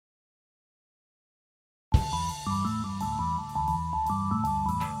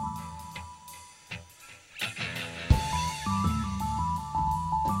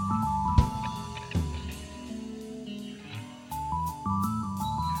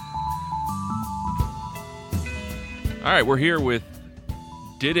All right, we're here with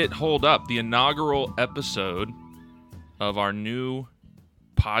Did It Hold Up, the inaugural episode of our new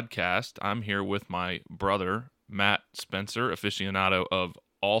podcast. I'm here with my brother, Matt Spencer, aficionado of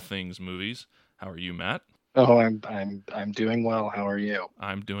all things movies. How are you, Matt? Oh, I'm doing well. How are you?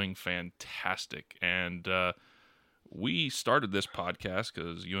 I'm doing fantastic. And we started this podcast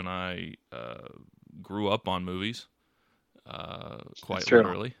because you and I grew up on movies, quite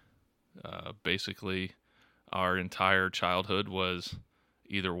literally. Basically, our entire childhood was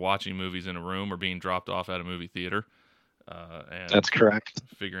either watching movies in a room or being dropped off at a movie theater. And that's correct.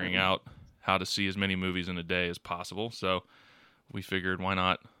 Figuring out how to see as many movies in a day as possible. So we figured, why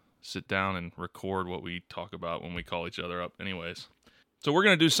not sit down and record what we talk about when we call each other up anyways. So we're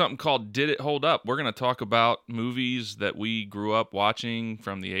going to do something called Did It Hold Up? We're going to talk about movies that we grew up watching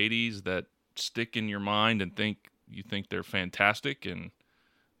from the 80s that stick in your mind and you think they're fantastic and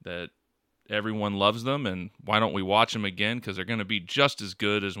that everyone loves them, and why don't we watch them again, because they're going to be just as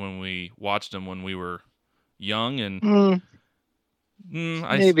good as when we watched them when we were young. And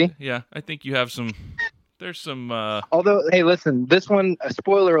maybe. I think you have some. There's some. Although, hey, listen, this one. A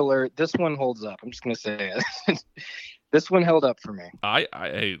spoiler alert. This one holds up. I'm just going to say it. This one held up for me.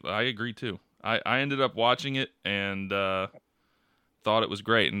 I agree too. I ended up watching it and thought it was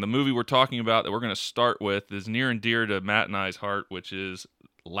great. And the movie we're talking about that we're going to start with is near and dear to Matt and I's heart, which is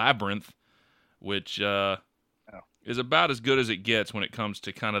Labyrinth, which is about as good as it gets when it comes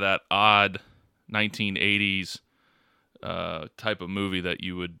to kind of that odd 1980s type of movie that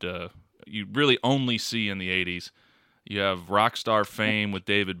you would you really only see in the 80s. You have rock star fame with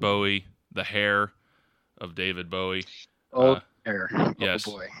David Bowie, the hair of David Bowie. Hair. Yes.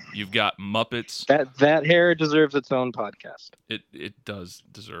 Oh boy. You've got Muppets. That hair deserves its own podcast. It does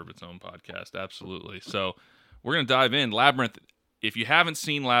deserve its own podcast, absolutely. So we're going to dive in. Labyrinth. If you haven't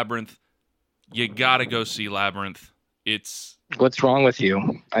seen Labyrinth, you got to go see Labyrinth. What's wrong with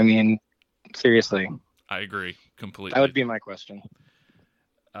you? I mean, seriously. I agree completely. That would be my question.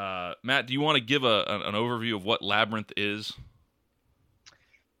 Matt, do you want to give an overview of what Labyrinth is?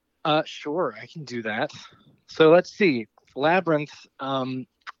 Sure, I can do that. So let's see. Labyrinth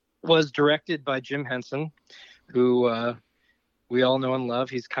was directed by Jim Henson, who we all know and love.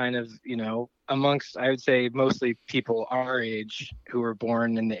 He's kind of, amongst, I would say, mostly people our age who were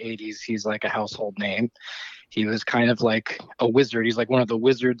born in the 80s, he's like a household name. He was kind of like a wizard. He's like one of the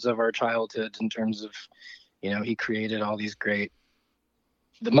wizards of our childhood in terms of, he created all these great,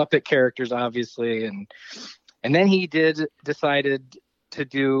 the Muppet characters, obviously. And then he decided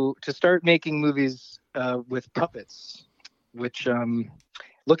to start making movies with puppets, which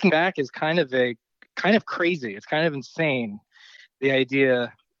looking back is kind of crazy. It's kind of insane. The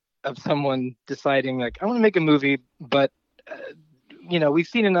idea of someone deciding like, I want to make a movie, but we've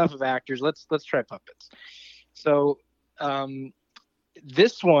seen enough of actors. Let's try puppets. So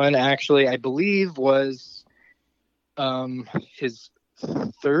this one actually, I believe, was his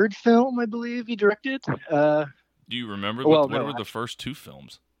third film. I believe he directed. Do you remember what were the first two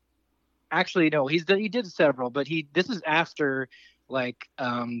films? Actually, no. He did several, but this is after. Like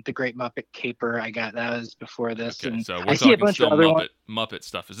the Great Muppet Caper, that was before this. Okay, and so we're I see a bunch still of other Muppet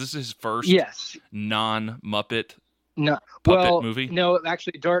stuff. Is this his first non-Muppet puppet movie? No,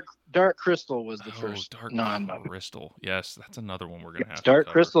 actually, Dark Crystal was the first non-Muppet. Crystal, yes, that's another one we're gonna have. Dark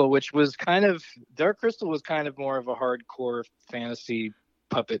Crystal, which was kind of more of a hardcore fantasy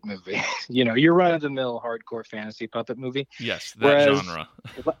puppet movie. Your run-of-the-mill hardcore fantasy puppet movie. Yes, genre.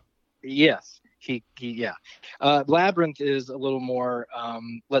 Yes. Labyrinth is a little more,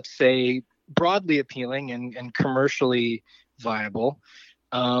 let's say, broadly appealing and commercially viable.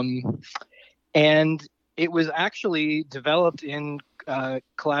 And it was actually developed in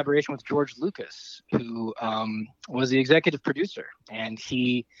collaboration with George Lucas, who was the executive producer. And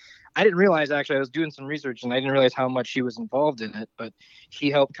I didn't realize, actually, I was doing some research and I didn't realize how much he was involved in it, but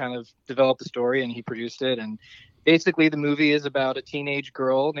he helped kind of develop the story and he produced it. And basically, the movie is about a teenage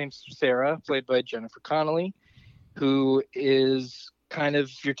girl named Sarah, played by Jennifer Connelly, who is kind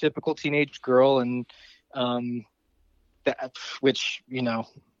of your typical teenage girl, and which I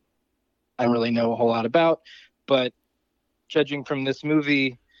don't really know a whole lot about, but judging from this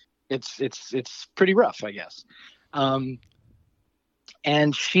movie, it's pretty rough, I guess.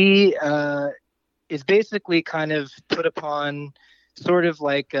 And she is basically kind of put upon sort of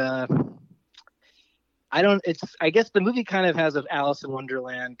like. I guess the movie kind of has an Alice in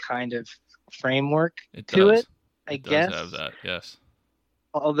Wonderland kind of framework to it. I guess does have that, yes.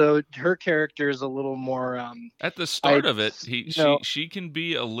 Although her character is a little more at the start of it, she can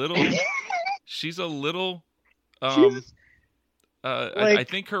be a little she's a little I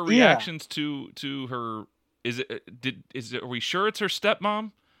think her reactions to her Are we sure it's her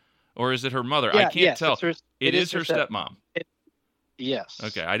stepmom or is it her mother? I Yeah, can't yes, tell. It it is is her her stepmom. stepmom. Yes.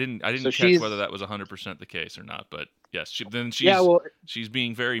 Okay, I So didn't catch whether she's that was 100% the case or not, but yes, yeah, well, she's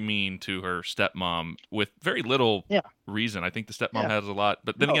being very mean to her stepmom with very little yeah, reason. I think the stepmom yeah. has a lot,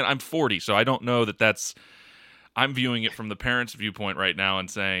 but then No, again, I'm 40, so I don't know that that's. I'm viewing it from the parents' viewpoint right now and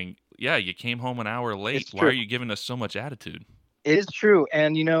saying, "Yeah, you came home an hour late. it's Why are true. you giving us so much attitude?" It is true.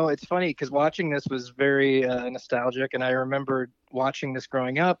 And, it's funny because watching this was very nostalgic. And I remember watching this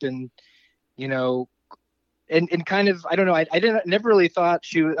growing up you know, and kind of, I don't know, I didn't, never really thought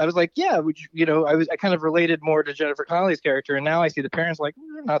I was like, yeah, I kind of related more to Jennifer Connelly's character. And now I see the parents like,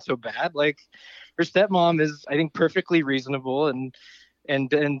 they're not so bad. Like her stepmom is, I think, perfectly reasonable and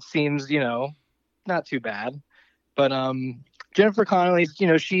seems, not too bad. But Jennifer Connelly's,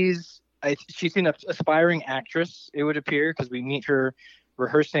 she's an aspiring actress, it would appear, because we meet her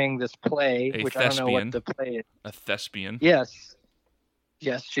rehearsing this play, A which I don't know what thespian, the play is. a thespian. Yes,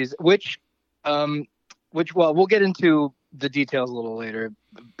 yes, um, well, we'll get into the details a little later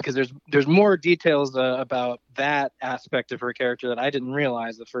because there's more details about that aspect of her character that I didn't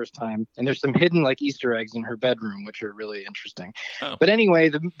realize the first time, and there's some hidden like Easter eggs in her bedroom which are really interesting. Oh, But anyway,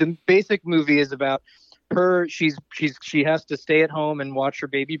 the basic movie is about her. She has to stay at home and watch her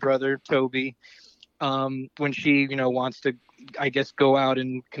baby brother Toby when she wants to, I guess, go out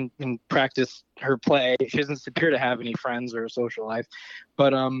and practice her play. She doesn't appear to have any friends or a social life,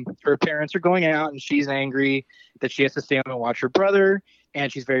 but her parents are going out and she's angry that she has to stay home and watch her brother, and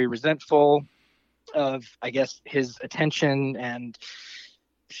she's very resentful of, I guess, his attention, and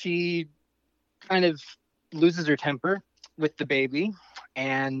she kind of loses her temper with the baby.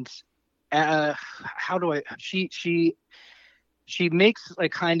 And how do I she makes a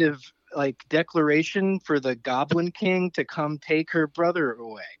kind of like declaration for the Goblin King to come take her brother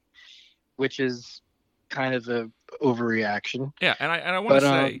away, which is kind of a overreaction. yeah, and I want But to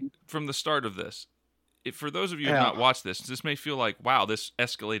say from the start of this, for those of you who have yeah, not watched this may feel like, wow, this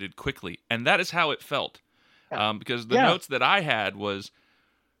escalated quickly, and that is how it felt. Because the yeah, notes that I had was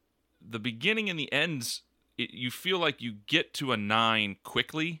the beginning and the ends. You feel like you get to a 9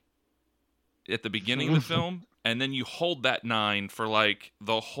 quickly at the beginning of the film, and then you hold that 9 for like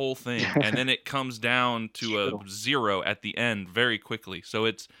the whole thing, and then it comes down to a 0 at the end very quickly. So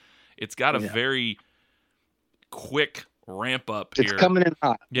it's got a yeah. very quick ramp up It's here. coming in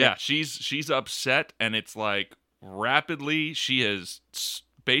hot. Yeah, she's upset, and it's like rapidly she has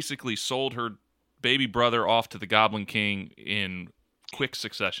basically sold her baby brother off to the Goblin King in quick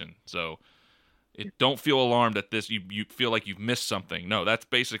succession. So don't feel alarmed at this. You feel like you've missed something. No, that's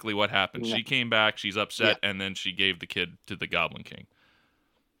basically what happened. Yeah. She came back, she's upset, Yeah. and then she gave the kid to the Goblin King.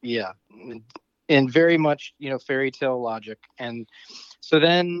 Yeah, and very much fairy tale logic. And so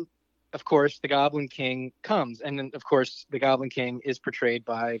then, of course, the Goblin King comes, and then of course the Goblin King is portrayed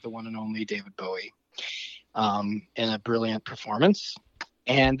by the one and only David Bowie, in a brilliant performance.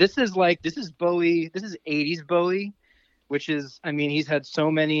 And this is Bowie. This is 80s Bowie, which is, I mean, he's had so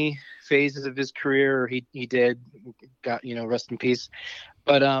many phases of his career. He got, rest in peace.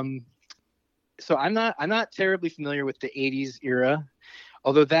 But so I'm not terribly familiar with the 80s era,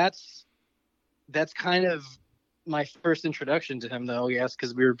 although that's kind of my first introduction to him, though. Yes,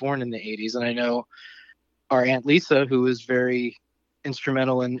 because we were born in the 80s, and I know our Aunt Lisa, who was very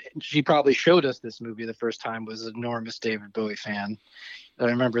instrumental, and she probably showed us this movie the first time, was an enormous David Bowie fan. I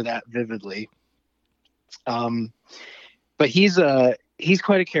remember that vividly. But he's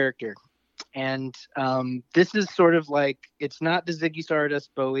quite a character, and this is sort of like, it's not the Ziggy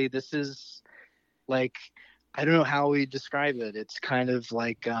Stardust Bowie. This is like, I don't know how we describe it. It's kind of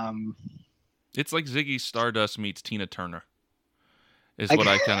like it's like Ziggy Stardust meets Tina Turner, is what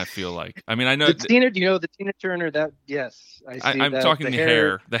I kind of feel like. I mean, I know the Tina Turner. That, yes, I see. I'm that, talking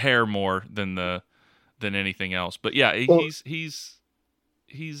the hair more than anything else. But yeah, well, he's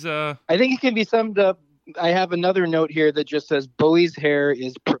I think it can be summed up. I have another note here that just says Bowie's hair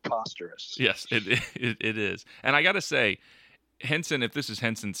is preposterous. Yes, it is. And I got to say, Henson, if this is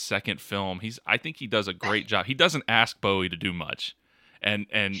Henson's second film, I think he does a great job. He doesn't ask Bowie to do much. And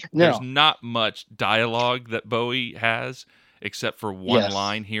No. There's not much dialogue that Bowie has except for one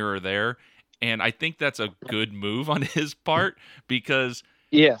line here or there. And I think that's a good move on his part, because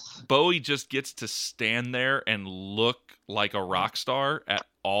Bowie just gets to stand there and look like a rock star at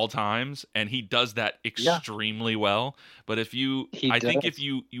all times, and he does that extremely well. But if you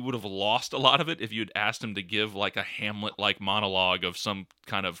would have lost a lot of it if you'd asked him to give like a Hamlet-like monologue of some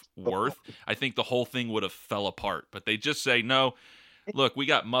kind of worth. I think the whole thing would have fell apart. But they just say, no, look, we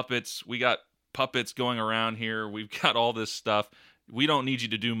got Muppets, we got puppets going around here, we've got all this stuff. We don't need you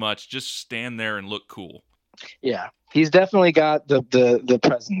to do much. Just stand there and look cool. Yeah, he's definitely got the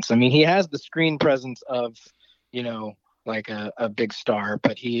presence. I mean, he has the screen presence of, you know, like a big star.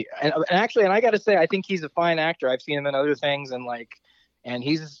 But and I got to say, I think he's a fine actor. I've seen him in other things, and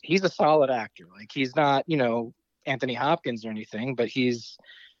he's a solid actor. Like he's not, you know, Anthony Hopkins or anything, but he's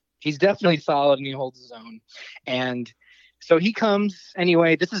definitely solid and he holds his own. And so he comes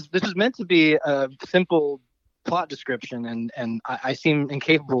anyway. This is meant to be a simple plot description, and I seem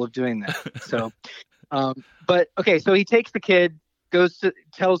incapable of doing that. So. But okay, so he takes the kid,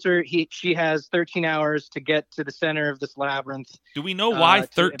 tells her she has 13 hours to get to the center of this labyrinth. Do we know why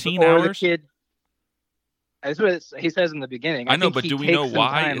 13 or hours? The kid, that's what he says in the beginning. I know, but do we know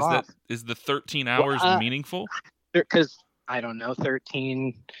why? Is the 13 hours meaningful? Because I don't know,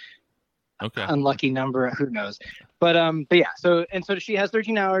 13. Okay. Unlucky number. Who knows? But yeah. So she has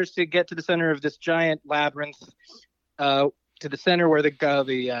 13 hours to get to the center of this giant labyrinth, to the center where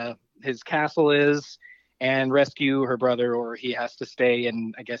his castle is, and rescue her brother, or he has to stay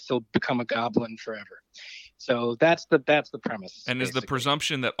and I guess he'll become a goblin forever. So that's the premise. And basically. Is the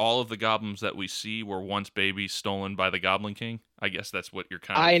presumption that all of the goblins that we see were once babies stolen by the Goblin King? I guess that's what you're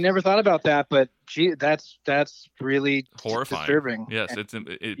kind of... I never thought about that, but gee, that's really horrifying. Disturbing. Yes, it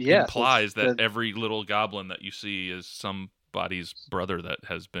implies that every little goblin that you see is somebody's brother that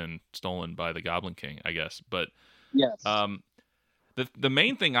has been stolen by the Goblin King, I guess. But yes. The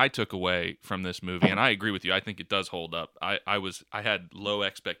main thing I took away from this movie, and I agree with you, I think it does hold up. I had low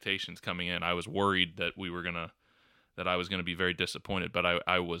expectations coming in. I was worried that I was gonna be very disappointed, but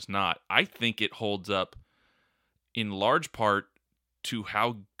I was not. I think it holds up in large part to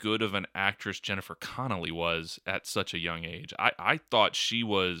how good of an actress Jennifer Connelly was at such a young age. I thought she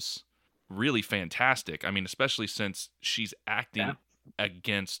was really fantastic. I mean, especially since she's acting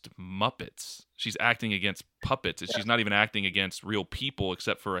against Muppets. She's acting against puppets. She's not even acting against real people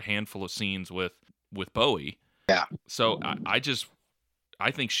except for a handful of scenes with Bowie. Yeah. So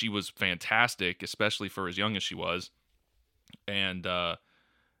I think she was fantastic, especially for as young as she was. And then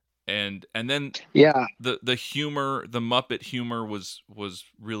the humor, the Muppet humor was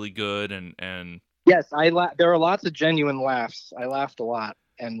really good and yes, there were lots of genuine laughs. I laughed a lot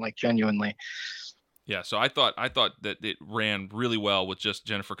and like genuinely. Yeah, so I thought that it ran really well with just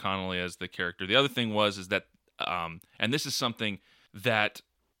Jennifer Connelly as the character. The other thing is that and this is something that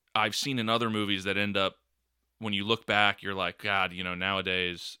I've seen in other movies that end up, when you look back, you're like, God, you know,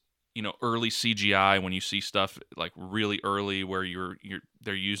 nowadays, you know, early CGI, when you see stuff like really early where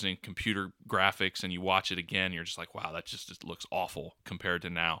they're using computer graphics and you watch it again, you're just like, wow, that just looks awful compared to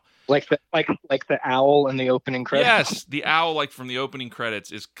now. Like the owl in the opening credits. Yes, the owl, like from the opening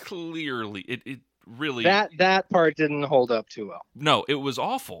credits, is clearly it really, that part didn't hold up too well. No, it was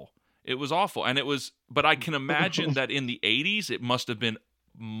awful. It was awful, but I can imagine that in the 80s it must have been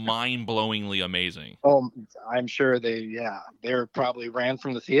mind-blowingly amazing. Oh, I'm sure they probably ran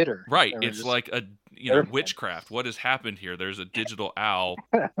from the theater. Right, it's like a witchcraft. What has happened here? There's a digital owl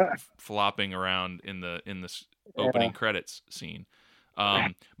flopping around in this opening credits scene.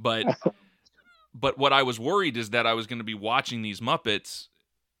 But what I was worried is that I was going to be watching these Muppets.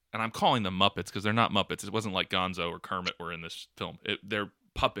 And I'm calling them Muppets because they're not Muppets. It wasn't like Gonzo or Kermit were in this film. They're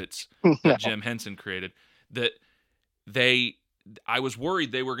puppets that Jim Henson created. I was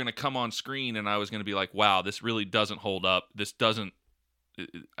worried they were going to come on screen and I was going to be like, wow, this really doesn't hold up. This doesn't...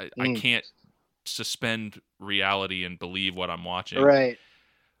 I can't suspend reality and believe what I'm watching. Right.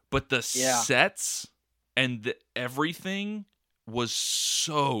 But the sets and everything was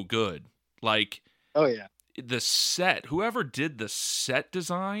so good. Like... Oh, yeah. The set, whoever did the set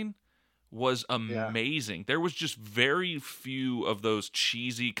design was amazing. Yeah. There was just very few of those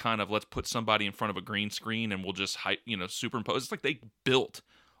cheesy kind of, let's put somebody in front of a green screen and we'll just superimpose. It's like they built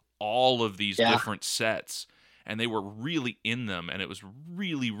all of these different sets and they were really in them, and it was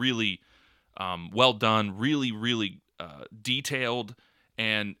really, really well done, really, really detailed.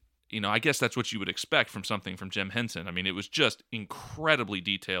 And I guess that's what you would expect from something from Jim Henson. I mean, it was just incredibly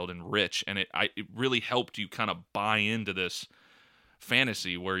detailed and rich, and it really helped you kind of buy into this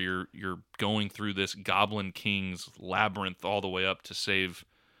fantasy where you're going through this Goblin King's labyrinth all the way up to save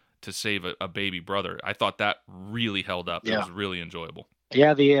a baby brother. I thought that really held up. Yeah. It was really enjoyable.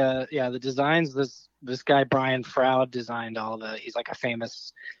 Yeah, the designs. This guy Brian Froud designed all the. He's like a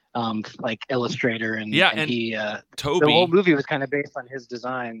famous like illustrator, and he Toby, the whole movie was kind of based on his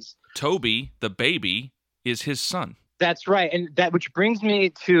designs. Toby, the baby, is his son. That's right, and that which brings me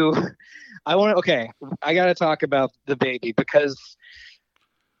to, I got to talk about the baby because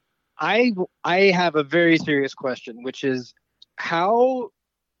I have a very serious question, which is how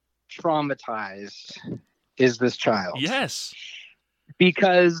traumatized is this child? Yes,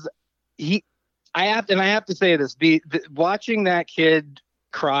 because I have to say this: watching that kid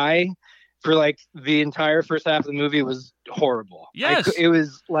cry for like the entire first half of the movie was horrible. Yes. It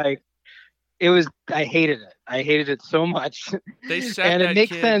was like I hated it. I hated it so much. They sat and it that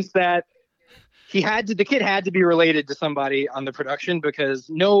makes kid. sense that the kid had to be related to somebody on the production because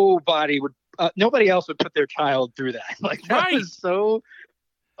nobody else would put their child through that. Like that was so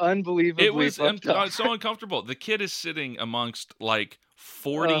unbelievably it was fucked up. so uncomfortable. The kid is sitting amongst like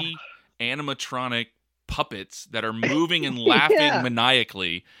 40 animatronic puppets that are moving and laughing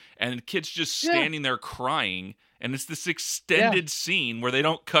maniacally, and the kid's just standing there crying. And it's this extended scene where they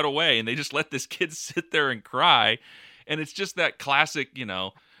don't cut away and they just let this kid sit there and cry. And it's just that classic,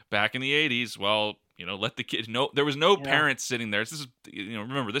 back in the 80s, let the kid know. There was no parents sitting there. This is,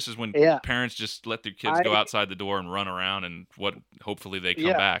 remember, this is when parents just let their kids go outside the door and run around and hopefully they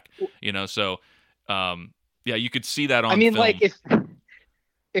come back, So, you could see that on film. Like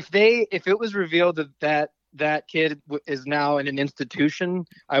if it was revealed that kid is now in an institution,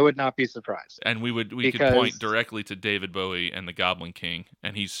 I would not be surprised. And we could point directly to David Bowie and the Goblin King,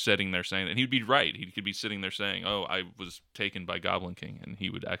 and he's sitting there saying, and he'd be right. He could be sitting there saying, "Oh, I was taken by Goblin King," and he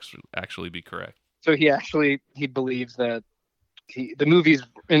would actually be correct. So he believes that the movie's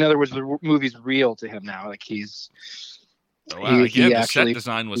real to him now. Like he's. Oh, wow. Again, the set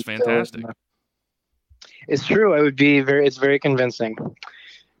design was fantastic. It's true. It's very convincing.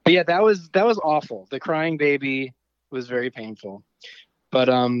 But yeah, that was awful. The crying baby was very painful. But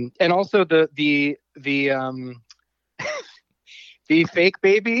and also the the fake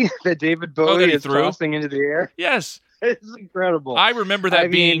baby that David Bowie is tossing into the air. Yes. It's incredible. I remember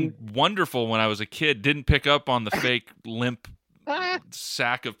that being wonderful when I was a kid. Didn't pick up on the fake limp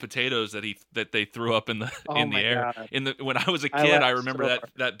sack of potatoes that they threw up in the air. God. When I was a kid, I remember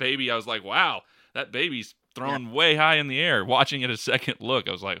that baby. I was like, wow, that baby's thrown way high in the air. Watching it a second look,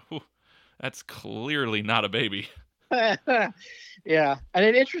 I was like, that's clearly not a baby. Yeah, and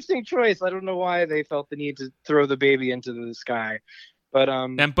an interesting choice. I don't know why they felt the need to throw the baby into the sky, but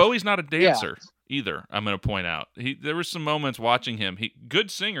and Bowie's not a dancer either. I'm going to point out there were some moments watching him. Good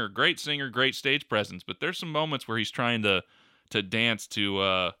singer, great stage presence, but there's some moments where he's trying to dance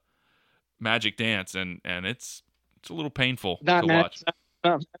to Magic Dance, and it's a little painful to watch.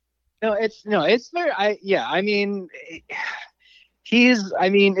 No, it's very.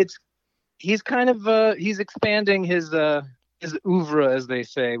 He's kind of he's expanding his oeuvre, as they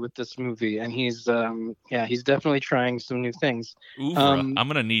say, with this movie, and he's definitely trying some new things. Oeuvre. I'm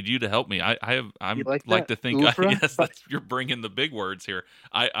gonna need you to help me. I'm like to think. Yes, you're bringing the big words here.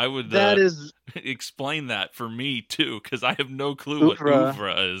 I would explain that for me too, because I have no clue what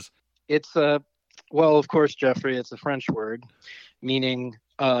oeuvre is. It's well, of course, Jeffrey. It's a French word meaning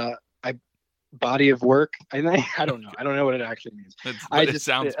body of work. I don't know. I don't know what it actually means. It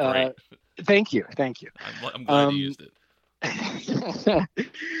sounds great. Thank you. I'm glad you used it.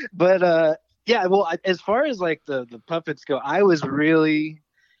 But well, as far as like the puppets go, I was really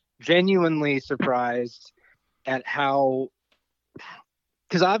genuinely surprised at how,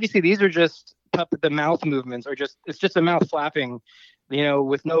 because obviously these are just the mouth movements it's just a mouth flapping,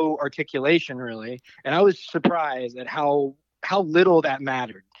 with no articulation really. And I was surprised at how little that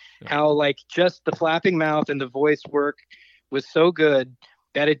mattered. How like just the flapping mouth and the voice work was so good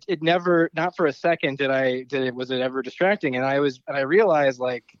that it never, not for a second was it ever distracting. And I realized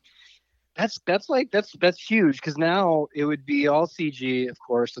like that's huge, because now it would be all CG, of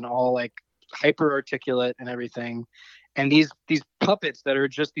course, and all like hyper articulate and everything. And these puppets that are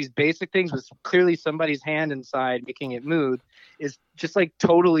just these basic things with clearly somebody's hand inside making it move is just like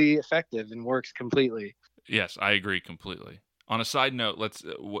totally effective and works completely. Yes, I agree completely. On a side note, let's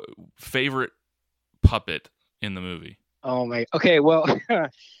favorite puppet in the movie. Oh my. Okay. Well,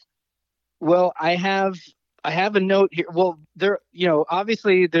 I have a note here. Well,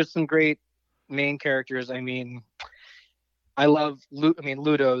 obviously there's some great main characters. I mean, I love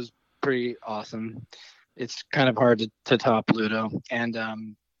Ludo's pretty awesome. It's kind of hard to top Ludo. And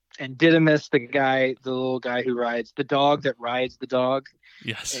Didymus, the little guy who rides the dog that rides the dog.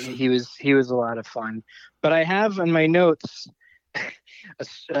 Yes. He was a lot of fun. But I have in my notes,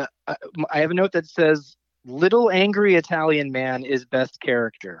 I have a note that says, "Little angry Italian man is best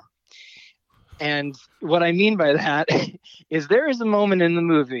character." And what I mean by that is there is a moment in the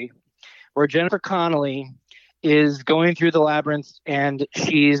movie where Jennifer Connelly is going through the labyrinth and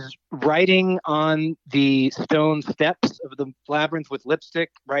she's writing on the stone steps of the labyrinth with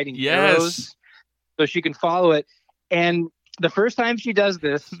lipstick, writing arrows so she can follow it. And the first time she does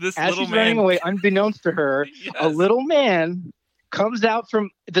this as she's running away, unbeknownst to her, a little man comes out from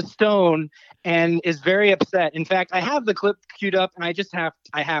the stone and is very upset. In fact, I have the clip queued up, and I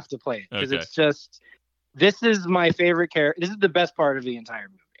have to play it because Okay. it's just, this is my favorite character. This is the best part of the entire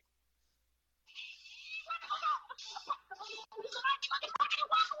movie.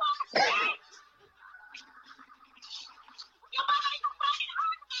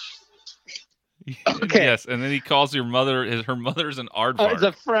 Okay. Yes, and then he calls her mother's an aardvark. It's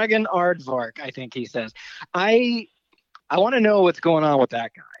a friggin' aardvark, I think he says. I want to know what's going on with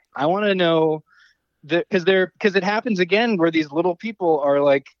that guy. I want to know because it happens again where these little people are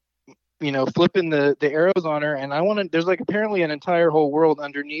like, flipping the arrows on her, and there's like apparently an entire whole world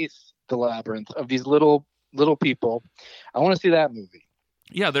underneath the labyrinth of these little people. I want to see that movie.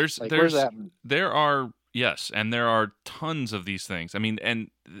 Yeah, where's that movie? There are, yes, and there are tons of these things. I mean, and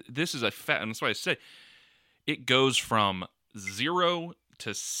this is and that's why I say it goes from 0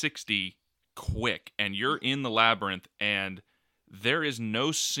 to 60 quick, and you're in the labyrinth, and there is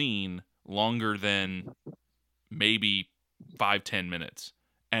no scene longer than maybe 5-10 minutes,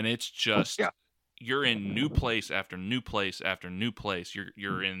 and it's just you're in new place after new place after new place.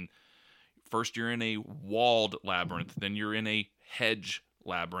 You're in a walled labyrinth, then you're in a hedge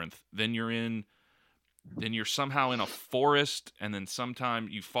labyrinth, then you're somehow in a forest, and then sometime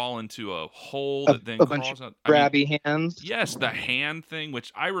you fall into a hole that then crawls out. Grabby hands. Yes, the hand thing,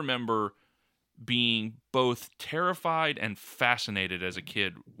 which I remember being both terrified and fascinated as a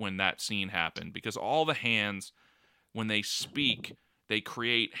kid when that scene happened, because all the hands, when they speak, they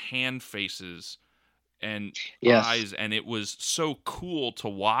create hand faces and eyes, and it was so cool to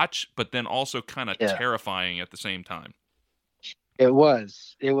watch, but then also kind of terrifying at the same time. It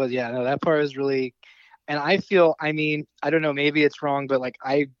was, yeah. No, that part was really, and I feel, I mean, I don't know, maybe it's wrong, but like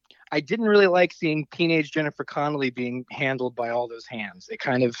I didn't really like seeing teenage Jennifer Connelly being handled by all those hands. It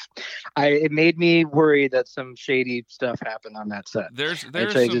kind of, it made me worry that some shady stuff happened on that set. There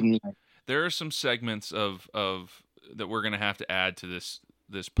are some segments of that we're going to have to add to this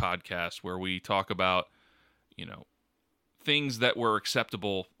podcast where we talk about, things that were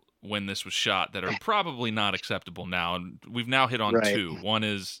acceptable when this was shot that are probably not acceptable now, and we've now hit on two. One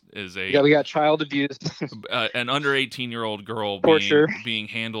is we got child abuse, an under 18-year-old girl being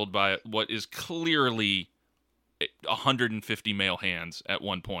handled by what is clearly 150 male hands at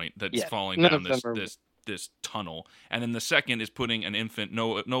one point that's falling down this tunnel, and then the second is putting an infant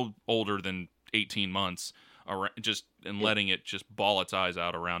no older than 18 months around, letting it just bawl its eyes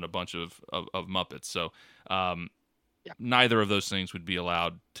out around a bunch of Muppets. So neither of those things would be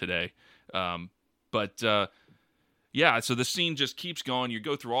allowed today. So the scene just keeps going. You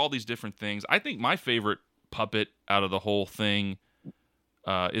go through all these different things. I think my favorite puppet out of the whole thing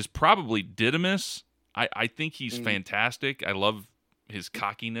is probably Didymus. I think he's fantastic. I love his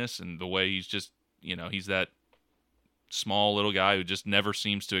cockiness and the way he's just, he's that small little guy who just never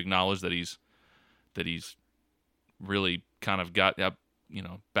seems to acknowledge that he's really kind of got up,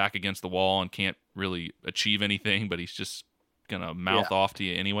 back against the wall and can't really achieve anything, but he's just gonna mouth off to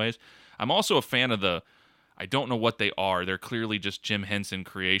you anyways. I'm also a fan of I don't know what they are. They're clearly just Jim Henson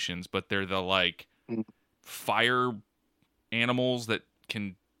creations, but they're the fire animals that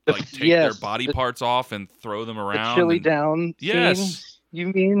can take their body parts off and throw them around. The chili down scene, you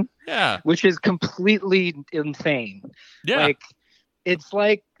mean? Yeah. Which is completely insane. Yeah. It's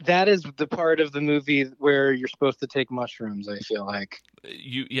like that is the part of the movie where you're supposed to take mushrooms, I feel like.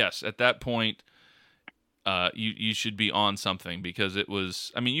 Yes, at that point, you should be on something, because it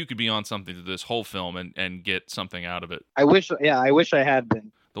was, you could be on something to this whole film and get something out of it. I wish I had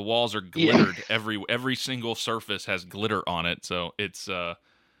been. The walls are glittered. Every single surface has glitter on it, so it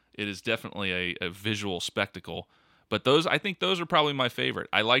is definitely a visual spectacle. But I think those are probably my favorite.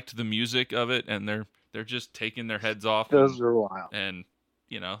 I liked the music of it, and they're just taking their heads off. Those are wild. And,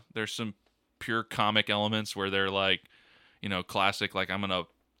 there's some pure comic elements where they're like, classic, like, I'm going to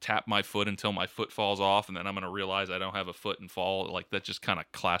tap my foot until my foot falls off, and then I'm going to realize I don't have a foot and fall. Like, that's just kind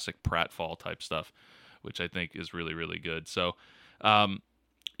of classic pratfall type stuff, which I think is really, really good. So,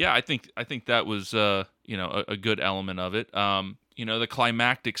 I think that was, a good element of it. The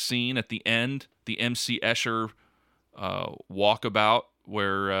climactic scene at the end, the MC Escher walkabout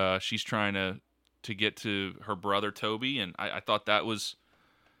where she's trying to get to her brother Toby, and I thought that was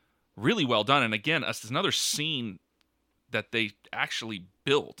really well done. And again, it's another scene that they actually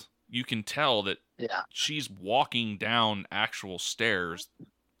built. You can tell that she's walking down actual stairs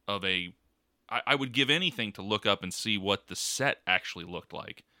of I would give anything to look up and see what the set actually looked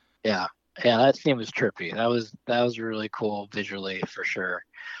like. Yeah, that scene was trippy. That was really cool visually, for sure.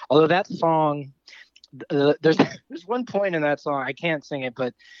 Although that song, there's one point in that song, I can't sing it,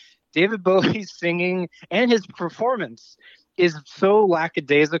 but David Bowie's singing and his performance is so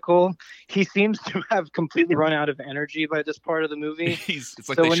lackadaisical. He seems to have completely run out of energy by this part of the movie. It's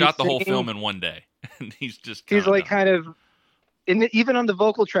like So they when he's shot the whole singing, film in one day, and he's just kind he's of like done. kind of even on the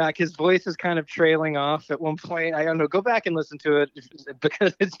vocal track, his voice is kind of trailing off at one point. I don't know. Go back and listen to it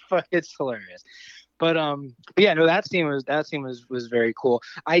because it's hilarious. But yeah, no, that scene was very cool.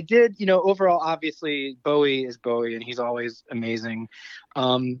 I did, overall, obviously Bowie is Bowie, and he's always amazing.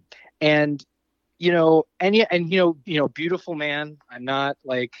 Um, and beautiful man. I'm not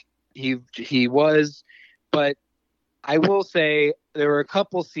like he was, but I will say there were a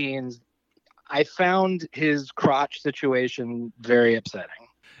couple scenes I found his crotch situation very upsetting.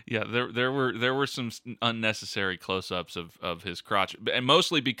 Yeah, there were some unnecessary close-ups of his crotch, and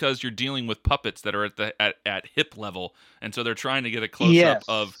mostly because you're dealing with puppets that are at hip level, and so they're trying to get a close-up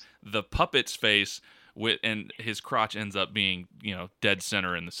of Yes, the puppet's face and his crotch ends up being dead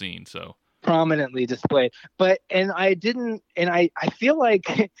center in the scene. So prominently displayed. I feel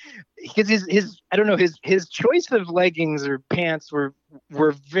like because his I don't know, his choice of leggings or pants were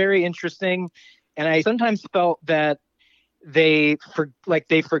very interesting, and I sometimes felt that they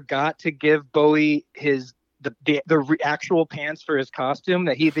forgot to give Bowie his the actual pants for his costume,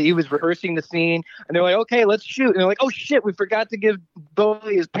 that he was rehearsing the scene, and they're like, okay, let's shoot, and they're like, oh shit, we forgot to give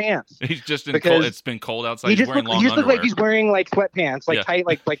Bowie his pants he's just in cold. because It's been cold outside. He's wearing he long just looked like underwear. he's wearing like sweatpants, like Yeah. tight,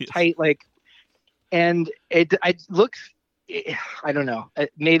 like Yes. tight, like, and I looks. I don't know.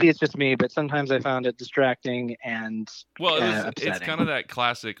 Maybe it's just me, but sometimes I found it distracting and Well, it's upsetting. kind of that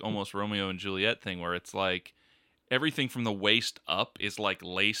classic almost Romeo and Juliet thing where it's like everything from the waist up is like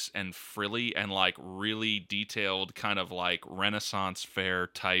lace and frilly and like really detailed kind of like Renaissance fair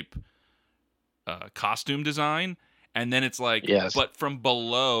type costume design, and then it's like Yes. but from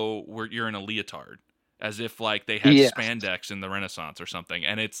below where you're in a leotard as if like they had Yes. spandex in the Renaissance or something,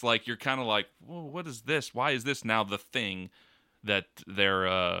 and it's like you're kind of like, well, what is this? Why is this now the thing that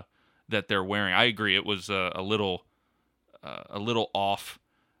they're wearing? I agree, it was a little off,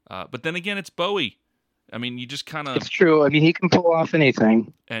 but then again, it's Bowie. I mean, you just kind of, It's true. I mean, he can pull off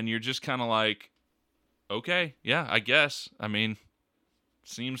anything. and you're just kind of like, okay, yeah, I guess. I mean,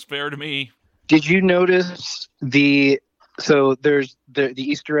 seems fair to me. Did you notice there's the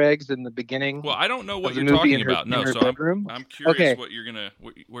Easter eggs in the beginning Well, I don't know of what the you're movie talking in her about. No, so bedroom? I'm curious Okay. what you're gonna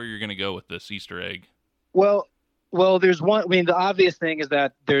where you're gonna go with this Easter egg. Well, there's one. I mean, the obvious thing is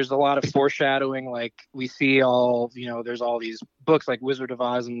that there's a lot of foreshadowing. Like we see there's all these books like Wizard of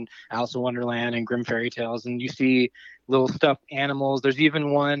Oz and Alice in Wonderland and Grimm fairy tales, and you see little stuffed animals. There's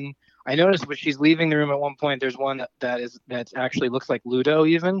even one. I noticed when she's leaving the room at one point, there's one that's actually looks like Ludo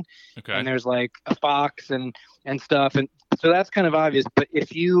even, Okay. and there's like a fox and stuff, and so that's kind of obvious. But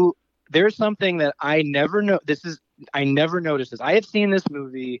there's something that I never know. I never noticed this. I have seen this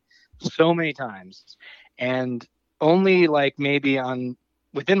movie so many times, and only like maybe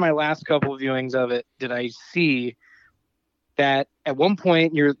within my last couple of viewings of it did I see that at one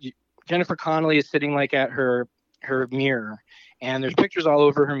point Jennifer Connelly is sitting like at her mirror, and there's pictures all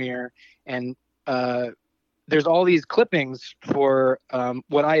over her mirror, and there's all these clippings for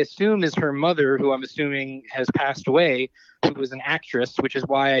what I assume is her mother, who I'm assuming has passed away, who was an actress, which is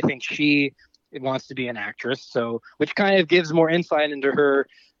why I think she wants to be an actress. So, which kind of gives more insight into her,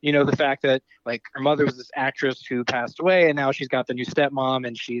 the fact that like her mother was this actress who passed away, and now she's got the new stepmom,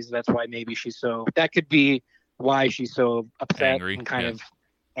 and that's why maybe that could be why she's so upset Angry, and kind yeah. of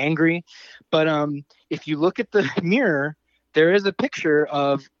angry. But if you look at the mirror, there is a picture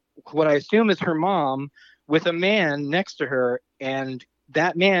of what I assume is her mom with a man next to her, and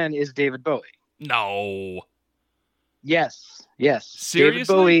that man is David Bowie. No. Yes. Seriously? David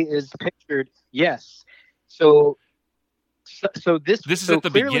Bowie is pictured. Yes. So this This is so at the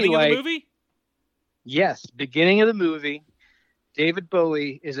clearly, beginning of like, the movie? yes, beginning of the movie, David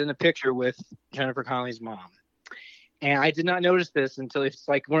Bowie is in a picture with Jennifer Connelly's mom. And I did not notice this until it's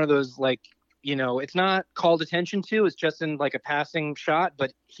like one of those, like, it's not called attention to. It's just in like a passing shot,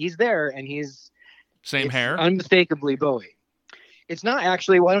 but he's there, and Same hair? unmistakably Bowie. It's not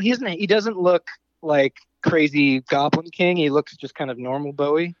actually. Well, he doesn't look like crazy Goblin King. He looks just kind of normal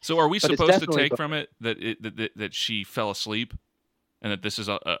Bowie. So are we But it's supposed to definitely take Bowie. from it that she fell asleep and that this is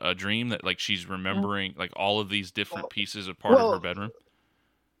a dream, that like she's remembering like all of these different pieces of part of her bedroom?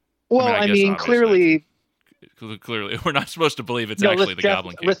 Well, I I guess mean, obviously clearly we're not supposed to believe it's actually the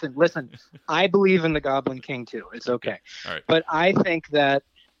Goblin King. Listen. I believe in the Goblin King too. It's okay. All right. But I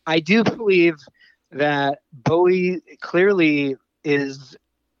do believe that Bowie clearly is,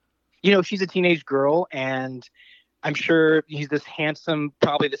 she's a teenage girl, and I'm sure he's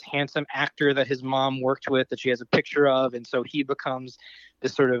probably this handsome actor that his mom worked with, that she has a picture of, and so he becomes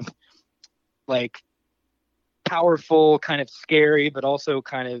this sort of like powerful, kind of scary, but also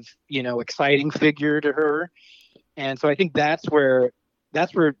kind of, exciting figure to her. And so I think that's where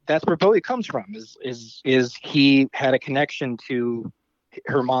Bowie comes from, is he had a connection to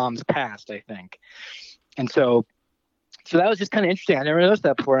her mom's past, I think. And so that was just kind of interesting. I never noticed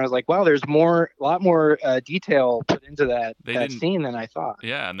that before. I was like, wow, there's a lot more detail put into that scene than I thought.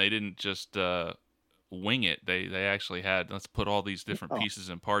 Yeah, and they didn't just wing it. They actually had, let's put all these different pieces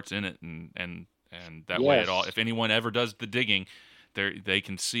and parts in it, and that way if anyone ever does the digging, they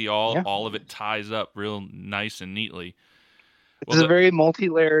can see all of it ties up real nice and neatly. It's a very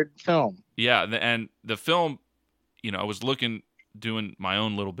multi-layered film. Yeah, and the film, I was doing my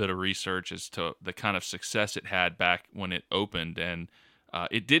own little bit of research as to the kind of success it had back when it opened, and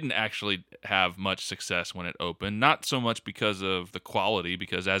it didn't actually have much success when it opened. Not so much because of the quality,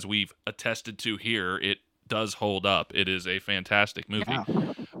 because as we've attested to here, it does hold up. It is a fantastic movie,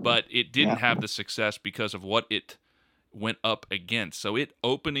 but it didn't have the success because of what it went up against. So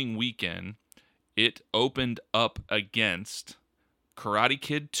opening weekend, it opened up against Karate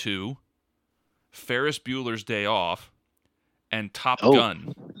Kid 2, Ferris Bueller's Day Off, and Top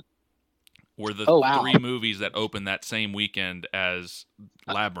Gun were the three movies that opened that same weekend as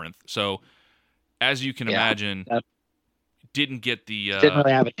Labyrinth. So, as you can imagine, didn't get the didn't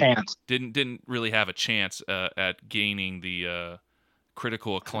really have a chance. Didn't really have a chance at gaining the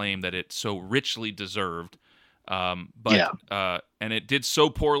critical acclaim that it so richly deserved. And it did so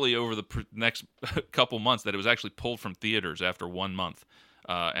poorly over the next couple months that it was actually pulled from theaters after 1 month.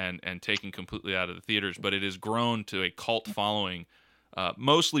 And taken completely out of the theaters, but it has grown to a cult following,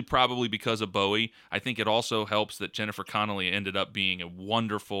 mostly probably because of Bowie. I think it also helps that Jennifer Connelly ended up being a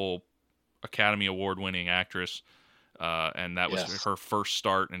wonderful Academy Award-winning actress, and that was her first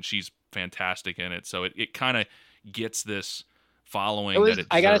start, and she's fantastic in it. So it kind of gets this following that it deserves.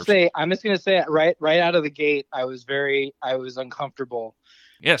 I gotta say, I'm just gonna say it right out of the gate. I was uncomfortable.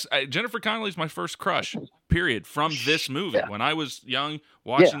 Yes, Jennifer Connelly's my first crush, period, from this movie. Yeah. When I was young,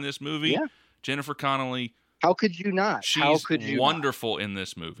 watching this movie, Jennifer Connelly. How could you not? She's wonderful in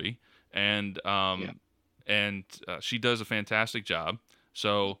this movie, and she does a fantastic job.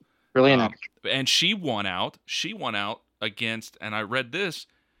 So brilliant. And she won out. She won out against, and I read this,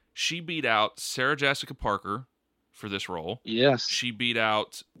 she beat out Sarah Jessica Parker for this role. Yes. She beat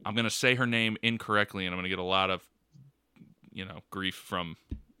out, I'm going to say her name incorrectly, and I'm going to get a lot of grief from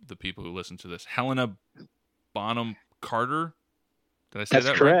the people who listen to this. Helena Bonham Carter. Did I say that right?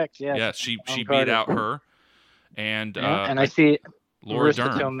 That's correct. Yeah. Yeah. She beat out her, and I see Laura Marissa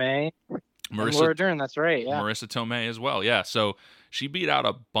Dern. Tomei. Laura Dern. That's right. Yeah. Marissa Tomei as well. Yeah. So she beat out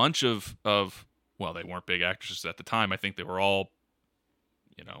a bunch of well, they weren't big actresses at the time. I think they were all,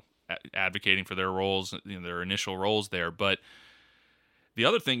 advocating for their roles, their initial roles there. But the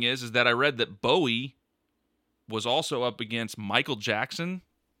other thing is that I read that Bowie was also up against Michael Jackson,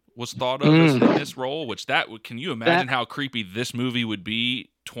 was thought of as in this role, can you imagine how creepy this movie would be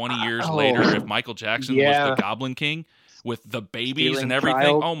 20 years later if Michael Jackson was the Goblin King with the babies Stealing and everything?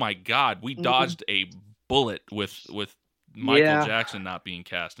 child. Oh my God, we dodged a bullet with Michael Jackson not being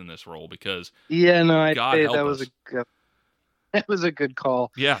cast in this role because I'd God say help that us. That was a good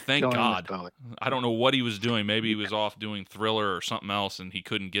call. Yeah, thank God. I don't know what he was doing. Maybe he was off doing Thriller or something else and he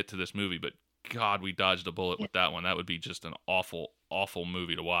couldn't get to this movie, but God, we dodged a bullet with that one. That would be just an awful, awful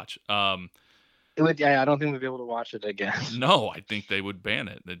movie to watch. It would. I don't think we'd be able to watch it again. No, I think they would ban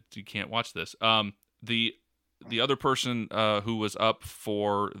it. That you can't watch this. The other person who was up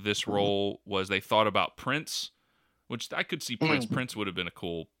for this role was they thought about Prince, which I could see Prince. Prince would have been a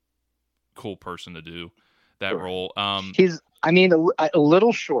cool person to do that role. He's, a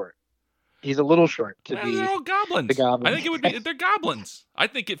little short. He's a little short to be. They're all goblins. The goblins. I think it would be. They're goblins. I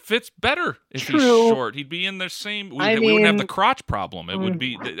think it fits better if he's short. He'd be in the same. We wouldn't have the crotch problem. It would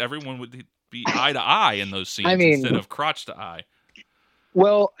be that everyone would be eye to eye in those scenes instead of crotch to eye.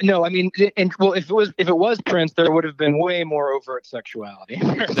 Well, no, if it was Prince, there would have been way more overt sexuality.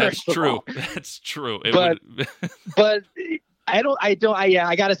 That's true. That's true. But I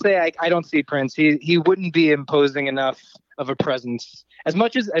gotta say, I don't see Prince. He wouldn't be imposing enough of a presence. As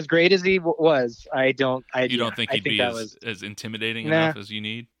much as great as he was, you don't think he'd be as intimidating enough as you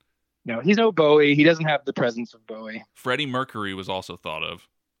need? No, he's no Bowie. He doesn't have the presence of Bowie. Freddie Mercury was also thought of,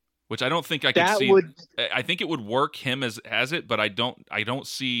 which I don't think I could see. I think it would work him as it, but I don't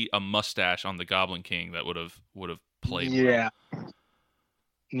see a mustache on the Goblin King that would have played. Yeah, well.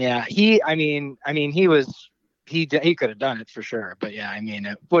 Yeah. He could have done it for sure, but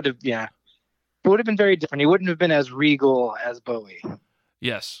it would have. Yeah, it would have been very different. He wouldn't have been as regal as Bowie.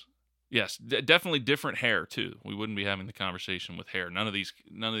 Yes, definitely different hair too. We wouldn't be having the conversation with hair. None of these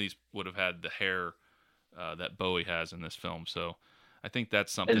would have had the hair that Bowie has in this film. So I think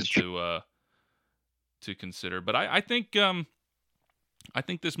that's something It's true. to consider. But I think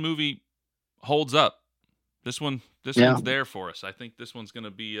this movie holds up. This Yeah. one's there for us. I think this one's going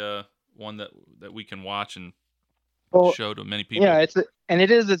to be one that we can watch and Well, show to many people. yeah,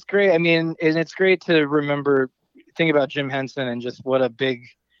 it's great. I mean, and it's great to remember, think about Jim Henson and just what a big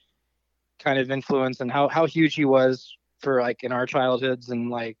kind of influence and how huge he was for like in our childhoods and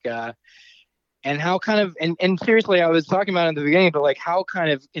like and how kind of and seriously, I was talking about it in the beginning, but like how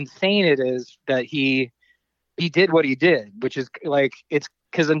kind of insane it is that he did what he did, which is like it's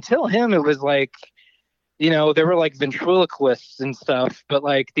because until him it was like, you know, there were like ventriloquists and stuff, but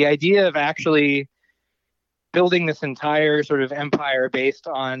like the idea of actually building this entire sort of empire based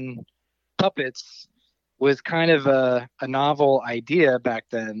on puppets was kind of a novel idea back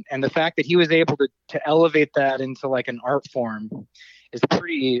then. And the fact that he was able to elevate that into like an art form is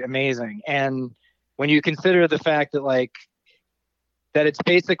pretty amazing. And when you consider the fact that like that it's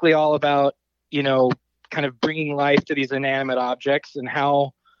basically all about, you know, kind of bringing life to these inanimate objects and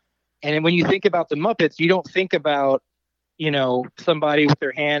how, and when you think about the Muppets, you don't think about, you know, somebody with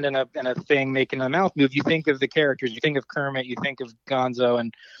their hand and a thing making a mouth move. You think of the characters. You think of Kermit. You think of Gonzo,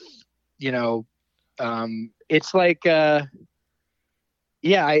 and you know, it's like, yeah,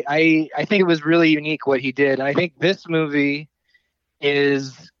 I think it was really unique what he did. And I think this movie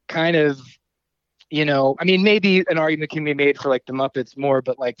is kind of, you know, I mean, maybe an argument can be made for like the Muppets more,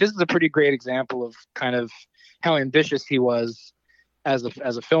 but like this is a pretty great example of kind of how ambitious he was as a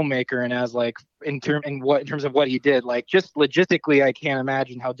filmmaker and as like in terms of what he did. Like just logistically, I can't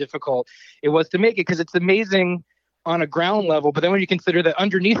imagine how difficult it was to make it, because it's amazing on a ground level, but then when you consider that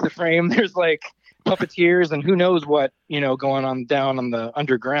underneath the frame there's like puppeteers and who knows what, you know, going on down on the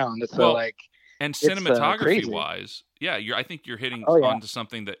underground. So well, like, and cinematography wise, yeah, I think you're hitting onto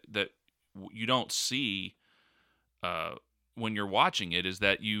something that you don't see when you're watching it, is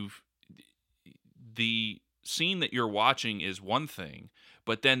that the scene that you're watching is one thing,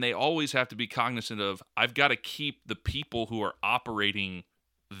 but then they always have to be cognizant of, I've got to keep the people who are operating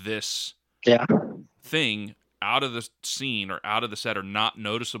this thing out of the scene or out of the set or not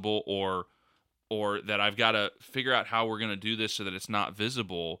noticeable, or that I've got to figure out how we're going to do this so that it's not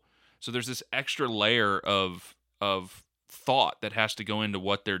visible. So there's this extra layer of thought that has to go into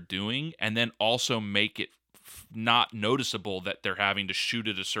what they're doing, and then also make it not noticeable that they're having to shoot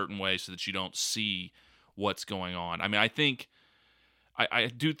it a certain way so that you don't see what's going on. I mean, I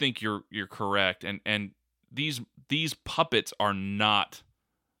do think you're correct, and these puppets are not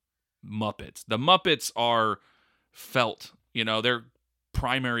Muppets. The Muppets are felt, you know, they're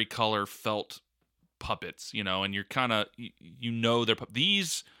primary color felt puppets, you know, and you're kind of, you know,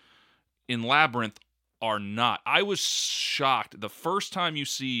 these in Labyrinth are not. I was shocked the first time you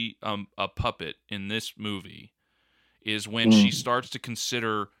see a puppet in this movie is when she starts to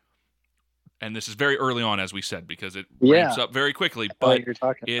consider. And this is very early on, as we said, because it ramps up very quickly. But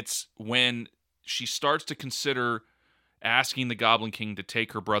it's when she starts to consider asking the Goblin King to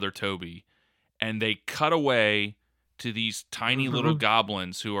take her brother Toby, and they cut away to these tiny little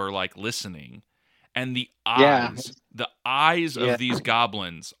goblins who are like listening, and the eyes of these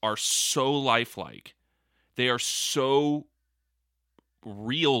goblins are so lifelike. They are so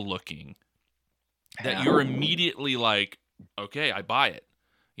real looking that you're immediately like, okay, I buy it.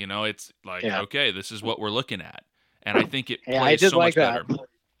 You know, it's like, okay, this is what we're looking at, and I think it plays so much better.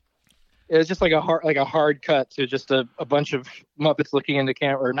 It was just like a hard cut to just a bunch of Muppets looking in the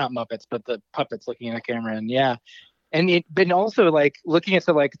camera, or not Muppets, but the puppets looking in the camera, and but also like looking at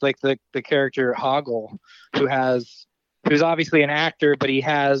the character Hoggle, who's obviously an actor, but he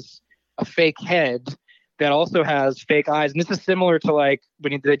has a fake head that also has fake eyes, and this is similar to like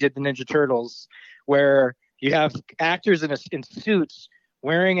when they did the Ninja Turtles, where you have actors in suits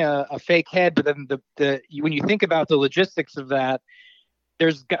wearing a fake head, but then when you think about the logistics of that,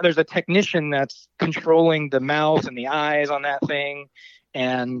 there's a technician that's controlling the mouth and the eyes on that thing,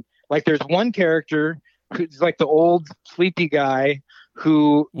 and like there's one character who's like the old sleepy guy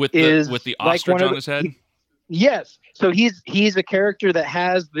who with the ostrich like on his head. Yes, so he's a character that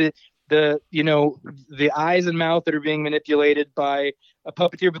has the you know, the eyes and mouth that are being manipulated by a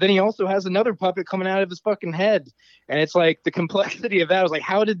puppeteer, but then he also has another puppet coming out of his fucking head, and it's like the complexity of that. I was like,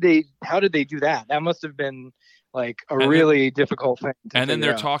 how did they do that? That must have been like a really difficult thing. And then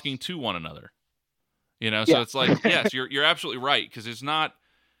they're talking to one another, you know. So it's like, yes, you're absolutely right, because it's not.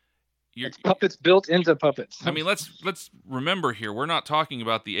 It's puppets built into puppets. I mean, let's remember here, we're not talking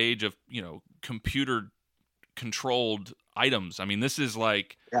about the age of, you know, computer controlled items. I mean, this is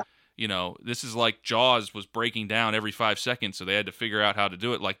like. this is like Jaws was breaking down every 5 seconds, so they had to figure out how to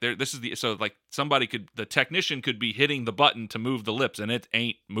do it. Like the technician could be hitting the button to move the lips, and it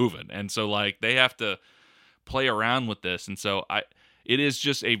ain't moving, and so like they have to play around with this, and so it is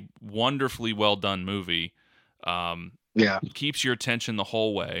just a wonderfully well done movie. Keeps your attention the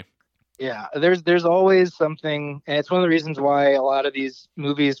whole way. Yeah, there's always something, and it's one of the reasons why a lot of these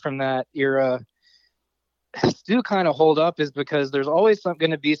movies from that era do kind of hold up, is because there's always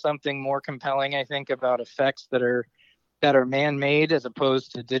going to be something more compelling, I think, about effects that are man-made as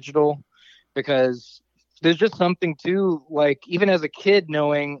opposed to digital, because there's just something to, like, even as a kid,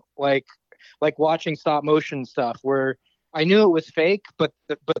 knowing like watching stop motion stuff where I knew it was fake, but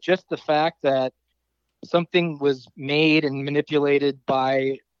just the fact that something was made and manipulated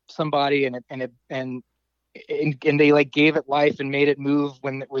by somebody and they like gave it life and made it move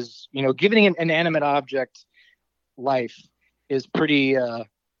when it was, giving an inanimate object life is pretty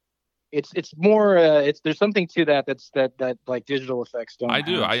it's more there's something to that like digital effects don't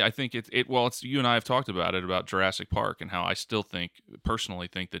have. I think it's you and I have talked about it, about Jurassic Park, and how I still personally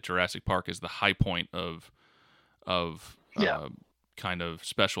think that Jurassic Park is the high point of kind of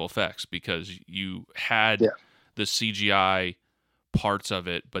special effects, because you had the CGI parts of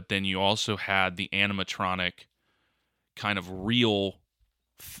it, but then you also had the animatronic kind of real,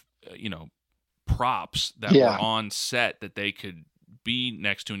 props that were on set that they could be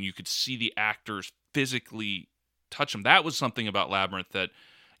next to, and you could see the actors physically touch them. That was something about Labyrinth that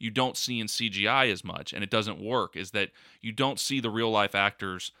you don't see in CGI as much, and it doesn't work, is that you don't see the real life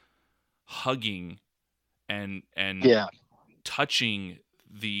actors hugging and touching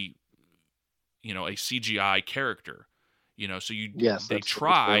the, a CGI character. So they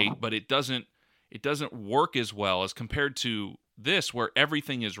try, but it doesn't work as well as compared to this, where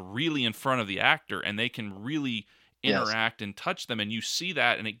everything is really in front of the actor and they can really interact and touch them, and you see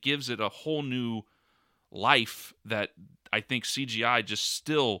that, and it gives it a whole new life that I think CGI just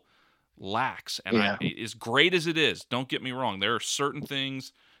still lacks. And as great as it is, don't get me wrong, there are certain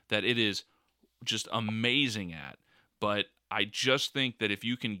things that it is just amazing at, but I just think that if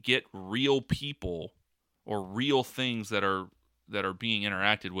you can get real people or real things that are being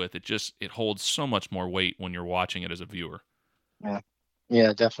interacted with, it holds so much more weight when you're watching it as a viewer.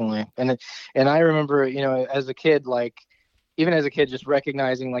 Yeah, definitely. And I remember, as a kid, like even as a kid, just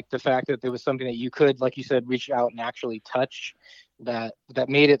recognizing like the fact that there was something that you could, like you said, reach out and actually touch, that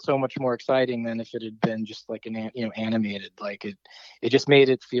made it so much more exciting than if it had been just like animated. Like it just made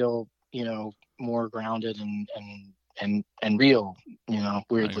it feel, more grounded and real,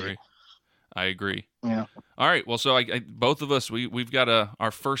 weirdly. I agree. Yeah. All right. Well, so both of us, we've got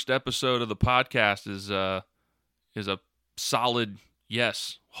our first episode of the podcast is a solid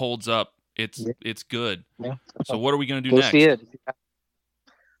yes, holds up. It's good. Yeah. So what are we going to do next? See it.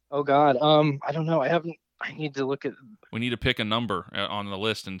 Oh God. I don't know. I need to look at. We need to pick a number on the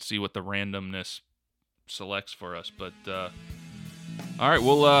list and see what the randomness selects for us. But all right,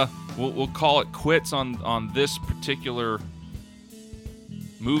 we'll call it quits on this particular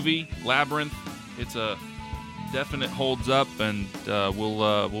movie, Labyrinth. It's a definite holds up, and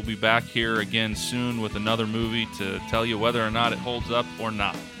we'll be back here again soon with another movie to tell you whether or not it holds up or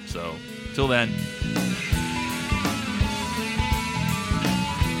not. So till then.